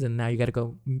 streams and now you got to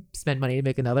go spend money to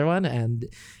make another one. And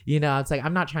you know, it's like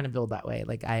I'm not trying to build that way.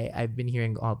 Like I've been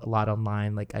hearing a lot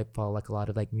online, like I follow like a lot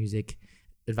of like music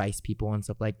advice people and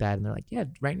stuff like that, and they're like, yeah,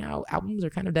 right now albums are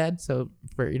kind of dead, so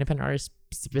for independent artists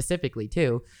specifically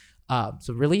too,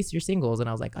 so release your singles. And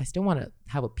I was like, I still want to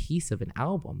have a piece of an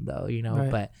album though, you know,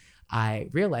 but I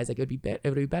realized like it would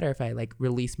be better if I like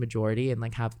release majority and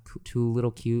like have two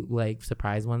little cute like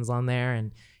surprise ones on there,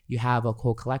 and you have a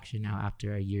whole collection now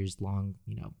after a year's long,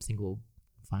 you know, single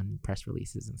fun press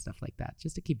releases and stuff like that,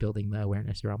 just to keep building the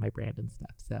awareness around my brand and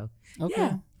stuff. So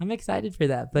yeah, I'm excited for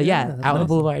that. But yeah, Out on the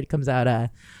Boulevard comes out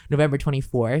November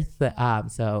 24th,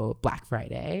 so Black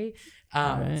Friday.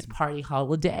 It's a party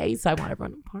holiday, so I want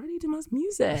everyone to party to my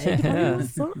music, party to my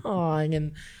song,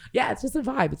 and yeah, it's just a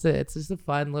vibe. It's just a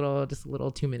fun little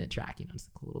 2-minute track, just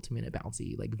a cool little 2-minute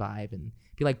bouncy like vibe. And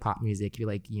if you like pop music, if you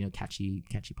like catchy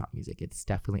pop music, it's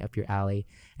definitely up your alley.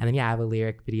 And then I have a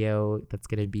lyric video that's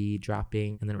gonna be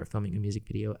dropping, and then we're filming a music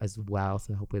video as well.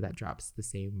 So hopefully that drops the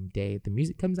same day the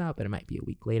music comes out, but it might be a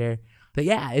week later. But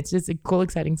yeah, it's just cool,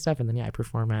 exciting stuff. And then I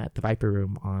perform at the Viper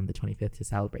Room on the 25th to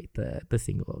celebrate the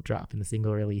single drop and the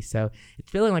single release. So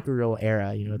it's feeling like a real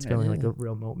era, it's feeling like a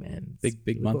real moment. It's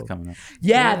big really month cool. coming up.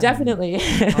 Yeah, definitely.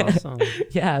 Awesome.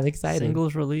 Yeah, I'm excited.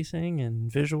 Singles releasing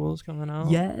and visuals coming out.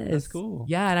 Yes. That's cool.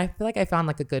 Yeah, and I feel like I found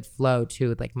like a good flow too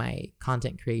with like my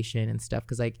content creation and stuff,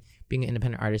 because like being an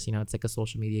independent artist, it's like a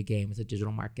social media game, it's a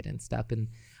digital market and stuff. And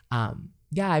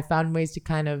yeah, I found ways to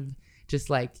kind of just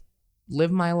like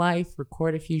live my life,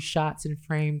 record a few shots and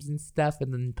frames and stuff,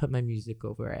 and then put my music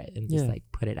over it and just like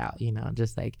put it out,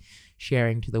 just like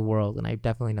sharing to the world. And I've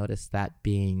definitely noticed that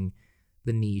being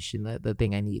the niche and the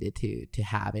thing I needed to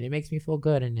have, and it makes me feel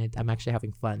good, and I'm actually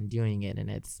having fun doing it. And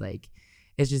it's like,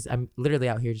 it's just, I'm literally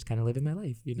out here just kind of living my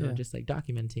life, just like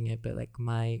documenting it. But like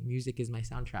my music is my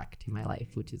soundtrack to my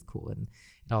life, which is cool. And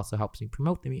it also helps me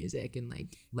promote the music and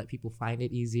like let people find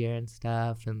it easier and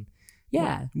stuff. And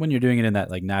yeah, when you're doing it in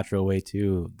that like natural way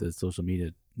too, the social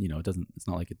media, it's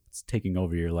not like it's taking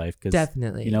over your life. Cause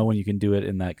definitely, when you can do it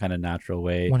in that kind of natural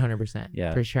way, 100%,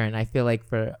 yeah, for sure. And I feel like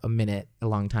for a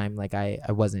long time, like I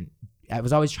was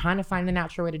always trying to find the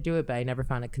natural way to do it, but I never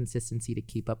found a consistency to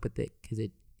keep up with it, because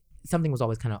something was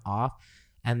always kind of off.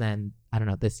 And then I don't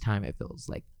know, this time it feels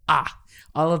like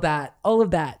all of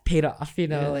that paid off,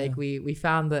 like we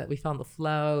found the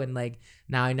flow, and like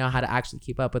now I know how to actually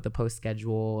keep up with the post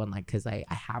schedule, and like because I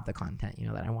have the content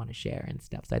that I want to share and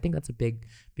stuff. So I think that's a big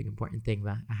important thing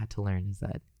that I had to learn, is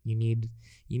that you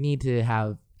need to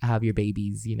have your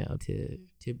babies to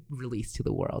release to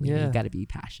the world. You got to be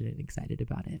passionate and excited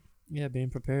about it. Yeah, being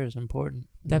prepared is important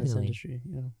in Definitely. this industry,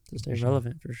 to stay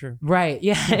relevant for sure. Right.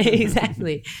 Yeah,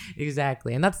 exactly.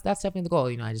 And that's definitely the goal.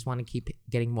 I just want to keep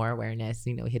getting more awareness,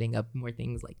 hitting up more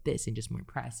things like this and just more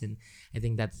press. And I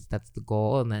think that's the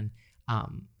goal. And then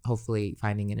hopefully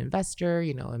finding an investor,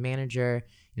 a manager,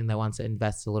 that wants to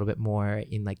invest a little bit more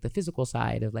in like the physical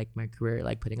side of like my career,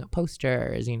 like putting up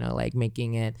posters, like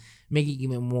making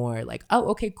even more like, oh,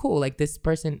 okay, cool. Like this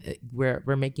person, we're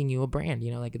making you a brand,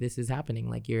 like this is happening.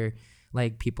 Like you're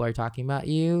like, people are talking about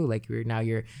you, like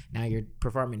you're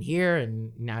performing here,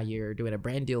 and now you're doing a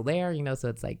brand deal there, so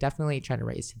it's like definitely trying to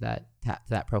raise to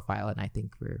that profile. And I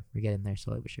think we're getting there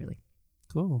slowly but surely.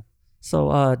 Cool.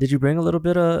 So did you bring a little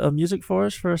bit of music for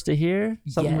us to hear?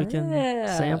 Something we can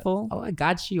sample? Oh, I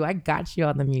got you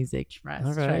on the music. Trust.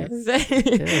 All right.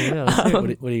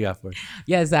 What do you got for us?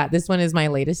 Yes, this one is my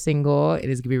latest single.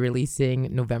 It is going to be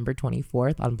releasing November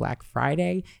 24th on Black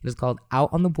Friday. It is called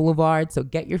Out on the Boulevard. So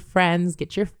get your friends,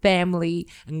 get your family,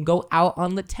 and go out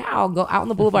on the town. Go out on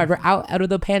the boulevard. We're out of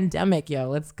the pandemic, yo.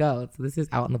 Let's go. So this is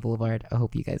Out on the Boulevard. I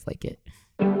hope you guys like it.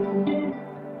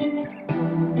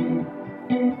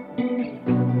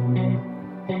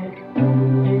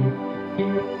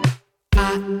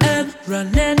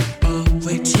 Running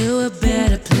away to a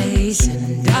better place,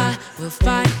 and I will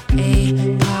find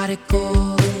a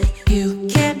particle. You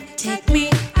can't take me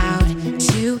out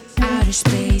to outer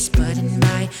space, but in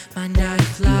my mind I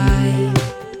fly.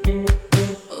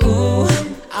 Ooh,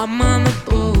 I'm on the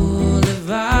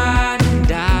boulevard,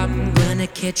 and I'm gonna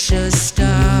catch a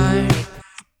star.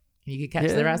 You can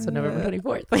catch the rest on November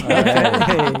 24th.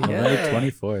 November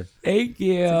 24th. Thank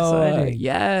you. Exciting.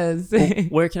 Yes.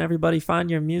 Where can everybody find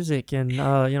your music and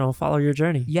follow your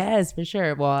journey? Yes, for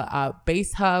sure. Well,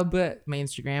 Bass Hub, my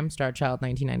Instagram,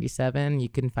 Starchild1997. You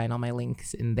can find all my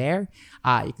links in there.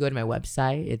 You can go to my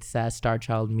website. It's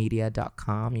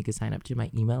starchildmedia.com. You can sign up to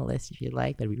my email list if you'd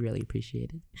like. That'd be really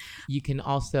appreciated. You can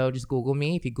also just Google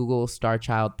me. If you Google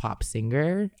Starchild Pop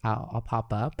Singer, I'll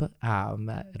pop up.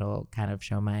 It'll kind of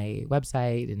show my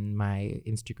website and my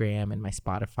Instagram and my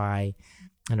Spotify,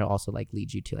 and it'll also like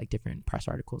lead you to like different press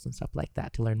articles and stuff like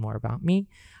that to learn more about me.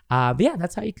 But yeah,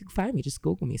 that's how you can find me. Just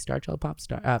Google me, Starchild Pop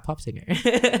Singer.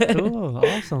 Cool,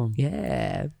 awesome.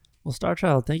 Yeah. Well,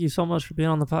 Starchild, thank you so much for being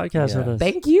on the podcast with us.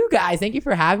 Thank you guys. Thank you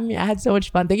for having me. I had so much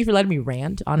fun. Thank you for letting me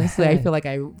rant. Honestly, I feel like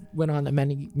I went on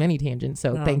many tangents.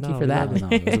 So thank you for that.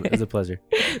 It was a pleasure.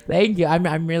 Thank you.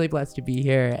 I'm really blessed to be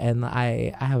here, and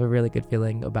I have a really good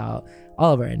feeling about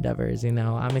all of our endeavors.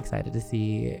 I'm excited to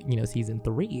see season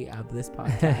 3 of this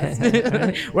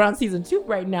podcast. We're on season 2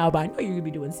 right now, but I know you're gonna be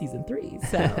doing season 3.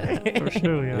 So for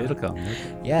sure, yeah. It'll come.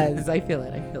 Yes, I feel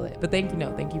it. But thank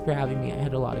you for having me. I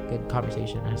had a lot of good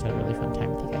conversation. I just had a really fun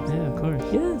time with you guys. Yeah, of course.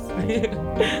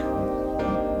 Yes.